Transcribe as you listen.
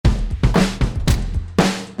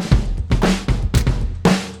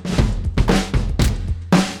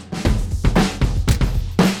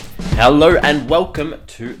Hello and welcome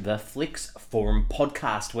to the Flix Forum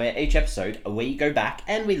podcast, where each episode we go back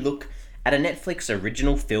and we look at a Netflix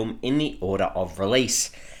original film in the order of release.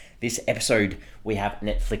 This episode we have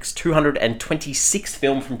Netflix 226th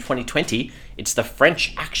film from 2020. It's the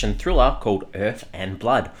French action thriller called Earth and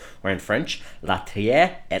Blood, or in French, La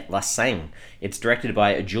Terre et le Sang. It's directed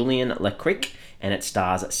by Julien Leclerc and it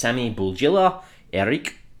stars Sami Boulgila,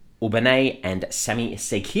 Eric Aubenet and Sami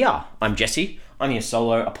Sekia. I'm Jesse. I'm your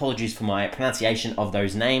solo. Apologies for my pronunciation of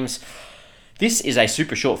those names. This is a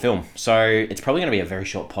super short film, so it's probably going to be a very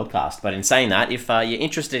short podcast. But in saying that, if you're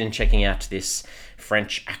interested in checking out this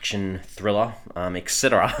French action thriller,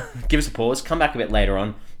 etc., give us a pause, come back a bit later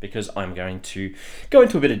on, because I'm going to go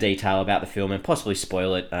into a bit of detail about the film and possibly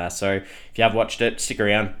spoil it. So if you have watched it, stick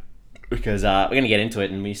around, because we're going to get into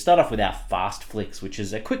it, and we start off with our fast flicks, which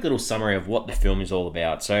is a quick little summary of what the film is all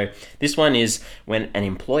about. So this one is when an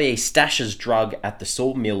employee stashes drug at the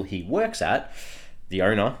sawmill he works at, the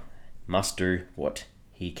owner must do what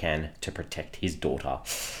he can to protect his daughter.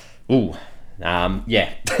 Ooh. That's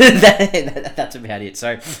about it.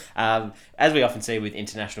 So, as we often see with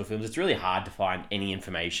international films, it's really hard to find any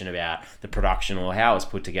information about the production or how it was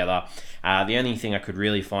put together. The only thing I could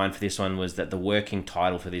really find for this one was that the working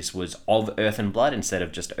title for this was Of Earth and Blood instead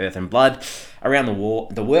of just Earth and Blood. Around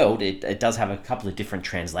the world, it does have a couple of different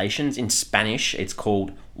translations. In Spanish, it's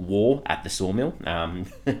called War at the Sawmill.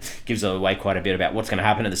 Gives away quite a bit about what's going to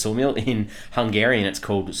happen at the sawmill. In Hungarian, it's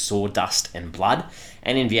called Sawdust and Blood.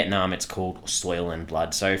 And in Vietnam, it's called Soil and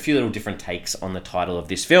Blood. So a few little different takes on the title of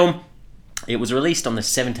this film. It was released on the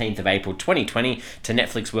 17th of April 2020 to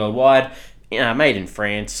Netflix worldwide, made in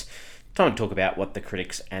France. Time to talk about what the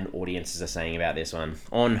critics and audiences are saying about this one.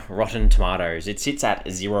 On Rotten Tomatoes, it sits at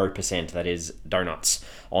 0%, that is donuts,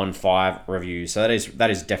 on 5 reviews. So that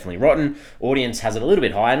is definitely rotten. Audience has it a little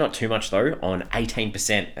bit higher, not too much though, on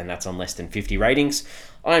 18%, and that's on less than 50 ratings.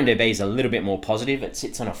 IMDb is a little bit more positive. It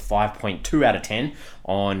sits on a 5.2 out of 10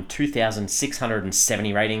 on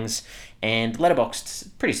 2,670 ratings. And Letterboxd,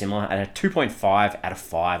 pretty similar, at a 2.5 out of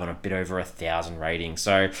 5 on a bit over 1,000 ratings.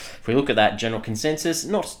 So if we look at that general consensus,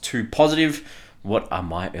 not too positive. What are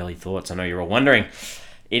my early thoughts? I know you're all wondering.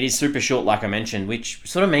 It is super short, like I mentioned, which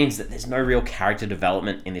sort of means that there's no real character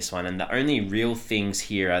development in this one. And the only real things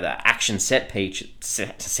here are the action set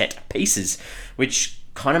pieces, which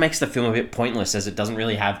kind of makes the film a bit pointless, as it doesn't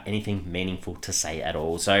really have anything meaningful to say at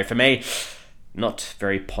all. So for me, not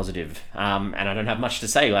very positive. And I don't have much to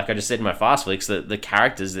say. Like I just said in my fast flicks, the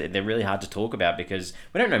characters, they're really hard to talk about because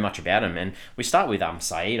we don't know much about them. And we start with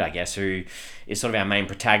Saeed, I guess, who is sort of our main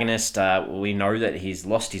protagonist. We know that he's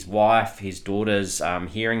lost his wife, his daughter's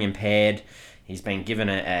hearing impaired. He's been given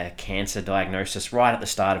a cancer diagnosis right at the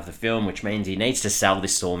start of the film, which means he needs to sell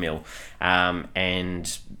this sawmill.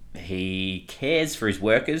 And he cares for his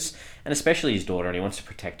workers and especially his daughter, and he wants to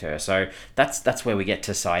protect her. So that's where we get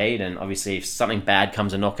to Saeed, and obviously if something bad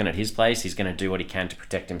comes a knocking at his place, he's going to do what he can to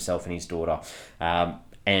protect himself and his daughter.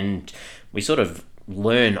 And we sort of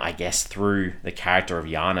learn, I guess, through the character of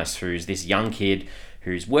Giannis, who's this young kid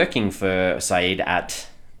who's working for Saeed at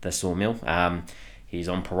the sawmill. He's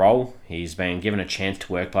on parole. He's been given a chance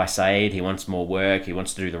to work by Saeed. He wants more work. He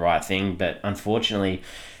wants to do the right thing, but unfortunately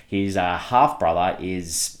his half-brother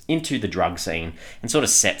is into the drug scene and sort of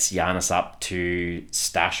sets Giannis up to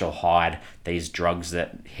stash or hide these drugs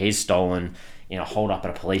that he's stolen in a hold-up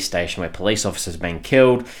at a police station where police officers have been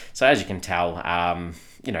killed. So as you can tell,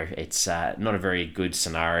 it's not a very good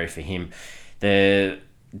scenario for him. The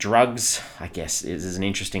drugs, I guess, is an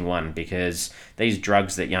interesting one because these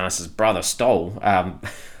drugs that Giannis's brother stole, from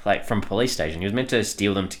a police station, he was meant to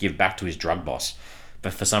steal them to give back to his drug boss,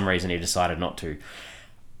 but for some reason he decided not to.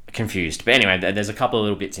 Confused. But anyway, there's a couple of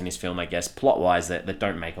little bits in this film, I guess, plot-wise, that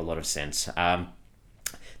don't make a lot of sense.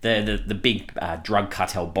 The big drug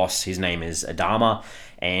cartel boss, his name is Adama,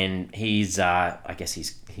 and he's,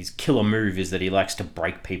 his killer move is that he likes to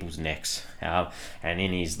break people's necks. And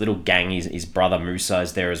in his little gang, his brother Musa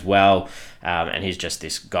is there as well, and he's just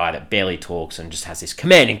this guy that barely talks and just has this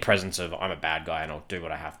commanding presence of, I'm a bad guy and I'll do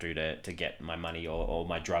what I have to get my money or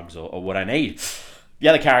my drugs or what I need. The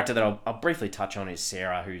other character that I'll briefly touch on is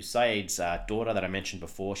Sarah, who's Saeed's daughter that I mentioned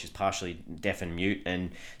before. She's partially deaf and mute and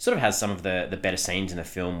sort of has some of the better scenes in the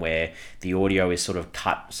film where the audio is sort of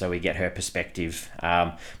cut so we get her perspective.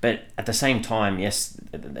 But at the same time, yes,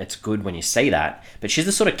 it's good when you see that, but she's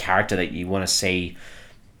the sort of character that you want to see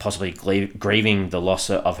possibly grieving the loss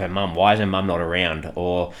of her mum. Why is her mum not around?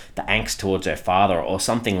 Or the angst towards her father or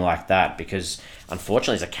something like that, because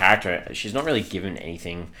unfortunately as a character, she's not really given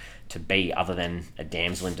anything to be other than a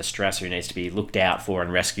damsel in distress who needs to be looked out for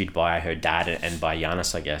and rescued by her dad and by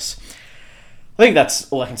Giannis, I guess. I think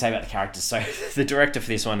that's all I can say about the characters. So the director for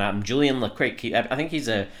this one, Julian Lecric, I think he's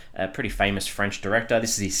a pretty famous French director.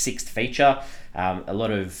 This is his sixth feature. A lot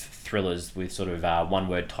of thrillers with sort of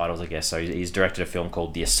one-word titles, I guess. So he's directed a film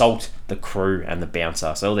called The Assault, The Crew, and The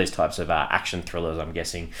Bouncer. So all these types of action thrillers, I'm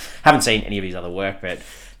guessing. Haven't seen any of his other work, but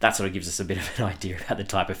that sort of gives us a bit of an idea about the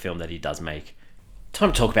type of film that he does make.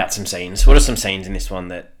 Time to talk about some scenes. What are some scenes in this one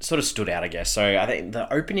that sort of stood out, I guess? So I think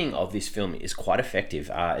the opening of this film is quite effective.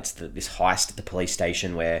 It's this heist at the police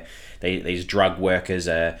station where these drug workers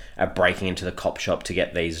are breaking into the cop shop to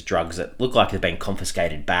get these drugs that look like they've been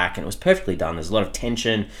confiscated back, and it was perfectly done. There's a lot of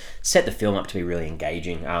tension, set the film up to be really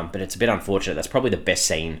engaging, but it's a bit unfortunate. That's probably the best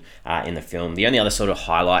scene in the film. The only other sort of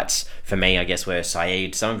highlights for me, I guess, were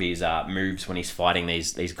Sayid. Some of his moves when he's fighting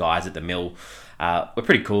these guys at the mill were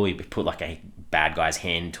pretty cool. He put like a bad guy's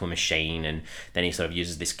hand to a machine, and then he sort of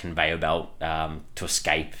uses this conveyor belt to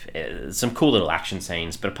escape. Some cool little action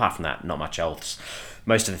scenes, but apart from that, not much else.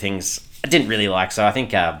 Most of the things I didn't really like. So I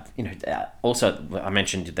think also I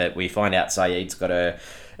mentioned that we find out Sayid's got a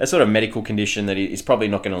sort of medical condition that he's probably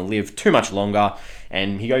not going to live too much longer,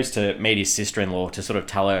 and he goes to meet his sister-in-law to sort of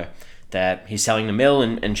tell her that he's selling the mill,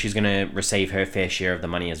 and she's going to receive her fair share of the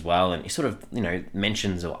money as well. And he sort of,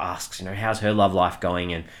 mentions or asks, how's her love life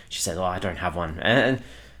going? And she says, I don't have one. And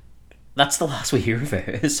that's the last we hear of her.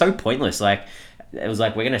 It's so pointless. Like, it was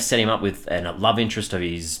like, we're going to set him up with a love interest of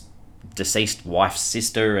his deceased wife's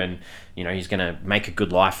sister, and, he's going to make a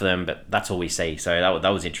good life for them, but that's all we see. So that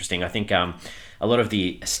was interesting. I think a lot of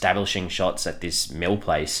the establishing shots at this mill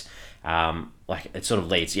place, it sort of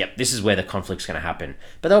leads, yep, this is where the conflict's going to happen.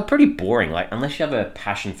 But they were pretty boring. Like, unless you have a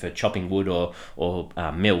passion for chopping wood or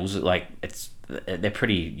mills, they're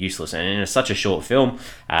pretty useless. And in such a short film,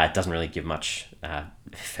 it doesn't really give much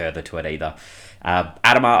further to it either.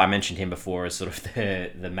 Adama, I mentioned him before as sort of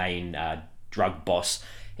the main drug boss.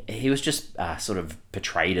 He was just sort of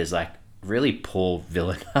portrayed as like really poor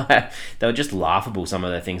villain. They were just laughable, some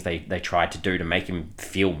of the things they tried to do to make him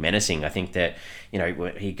feel menacing. I think that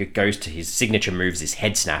he goes to his signature moves, this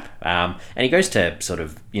head snap, and he goes to sort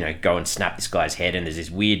of go and snap this guy's head, and there's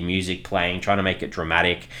this weird music playing, trying to make it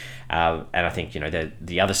dramatic. And I think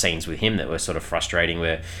the other scenes with him that were sort of frustrating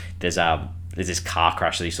where there's this car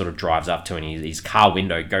crash that he sort of drives up to, and his car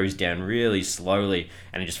window goes down really slowly,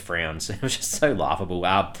 and he just frowns. It was just so laughable.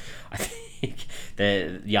 I think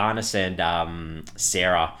Giannis and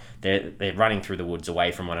Sarah, they're running through the woods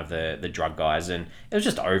away from one of the drug guys, and it was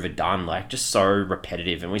just overdone, like just so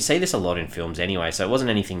repetitive. And we see this a lot in films anyway, so it wasn't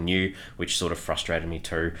anything new, which sort of frustrated me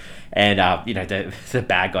too. And the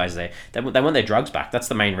bad guys, they want their drugs back. That's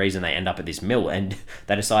the main reason they end up at this mill, and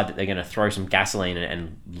they decide that they're going to throw some gasoline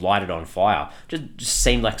and light it on fire. Just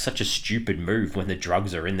seemed like such a stupid move when the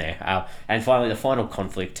drugs are in there. And finally, the final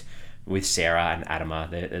conflict with Sarah and Adama,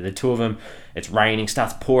 the two of them. It's raining,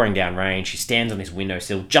 starts pouring down rain. She stands on this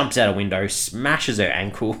windowsill, jumps out a window, smashes her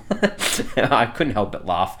ankle. I couldn't help but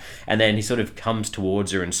laugh. And then he sort of comes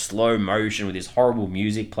towards her in slow motion with this horrible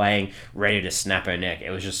music playing, ready to snap her neck. It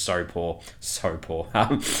was just so poor, so poor.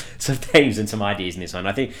 Some themes and some ideas in this one.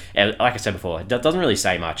 I think, like I said before, it doesn't really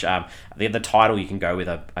say much. The title you can go with,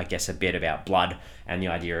 I guess, a bit about blood and the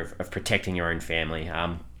idea of protecting your own family.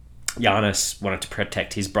 Giannis wanted to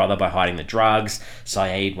protect his brother by hiding the drugs.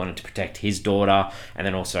 Sayid wanted to protect his daughter, and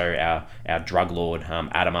then also our drug lord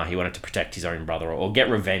Adama, he wanted to protect his own brother or get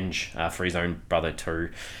revenge for his own brother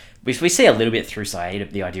too. We see a little bit through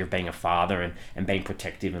Sayid the idea of being a father and being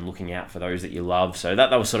protective and looking out for those that you love. So that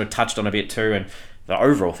was sort of touched on a bit too. And the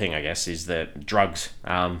overall thing, I guess, is that drugs,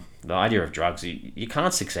 the idea of drugs, you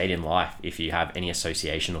can't succeed in life if you have any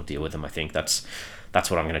association or deal with them. I think that's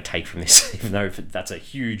what I'm going to take from this, even though that's a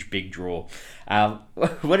huge, big draw.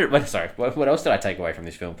 What else did I take away from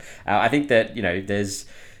this film? I think that, this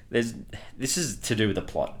is to do with the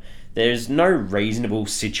plot. There's no reasonable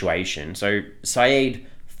situation. So Sayid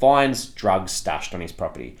finds drugs stashed on his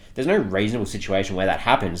property. There's no reasonable situation where that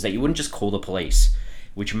happens that you wouldn't just call the police,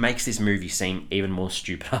 which makes this movie seem even more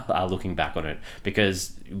stupid looking back on it,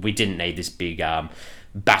 because we didn't need this big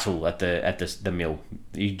battle at the mill.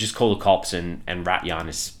 You just call the cops and rat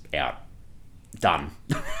Giannis out. Done.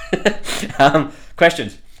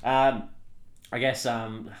 Questions. I guess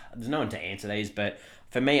there's no one to answer these, but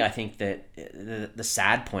for me, I think that the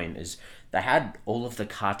sad point is they had all of the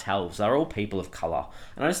cartels. They're all people of color,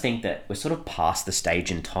 and I just think that we're sort of past the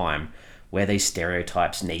stage in time where these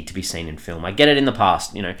stereotypes need to be seen in film. I get it in the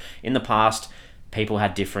past. In the past, people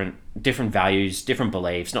had different values, different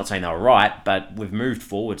beliefs. Not saying they were right, but we've moved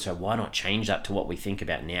forward, so why not change that to what we think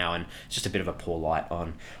about now? And it's just a bit of a poor light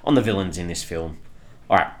on the villains in this film.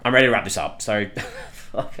 All right, I'm ready to wrap this up. So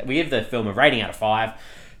we give the film a rating out of 5.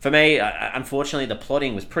 For me, unfortunately, the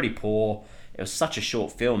plotting was pretty poor. It was such a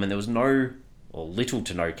short film, and there was no or little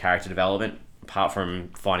to no character development apart from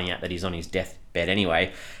finding out that he's on his deathbed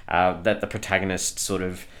anyway. That the protagonist sort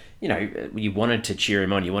of, you wanted to cheer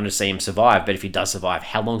him on, you wanted to see him survive, but if he does survive,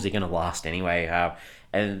 how long is he going to last anyway?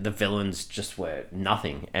 And the villains just were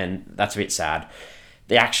nothing, and that's a bit sad.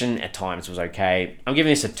 The action at times was okay. I'm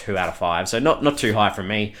giving this a 2 out of 5, so not too high from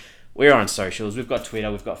me. We're on socials. We've got Twitter,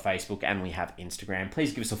 we've got Facebook, and we have Instagram.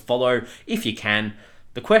 Please give us a follow if you can.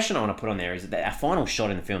 The question I want to put on there is that our final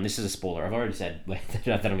shot in the film, this is a spoiler, I've already said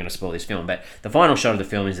that I'm going to spoil this film, but the final shot of the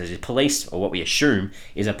film is there's a police, or what we assume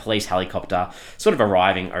is a police helicopter, sort of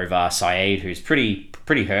arriving over Saeed, who's pretty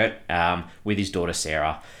hurt, with his daughter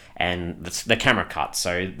Sarah, and the camera cuts,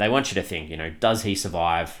 so they want you to think, does he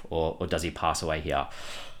survive, or does he pass away here?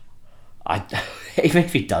 Even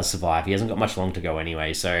if he does survive, he hasn't got much long to go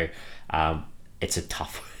anyway, so it's a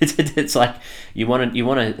tough. It's like you want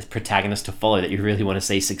a protagonist to follow that you really want to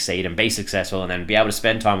see succeed and be successful, and then be able to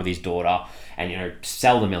spend time with his daughter and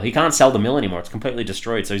sell the mill. He can't sell the mill anymore; it's completely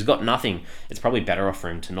destroyed. So he's got nothing. It's probably better off for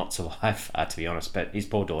him to not survive, to be honest. But his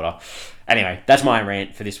poor daughter. Anyway, that's my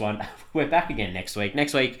rant for this one. We're back again next week.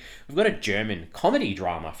 Next week we've got a German comedy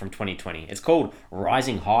drama from 2020. It's called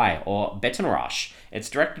Rising High, or Bettenrush. It's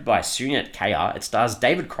directed by Sunat Kaya. It stars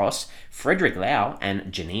David Cross, Frederick Lau,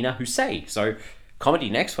 and Janina Hussey. So comedy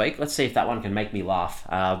next week. Let's see if that one can make me laugh.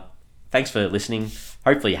 Thanks for listening.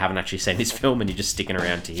 Hopefully you haven't actually seen this film and you're just sticking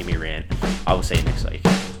around to hear me rant. I will see you next week.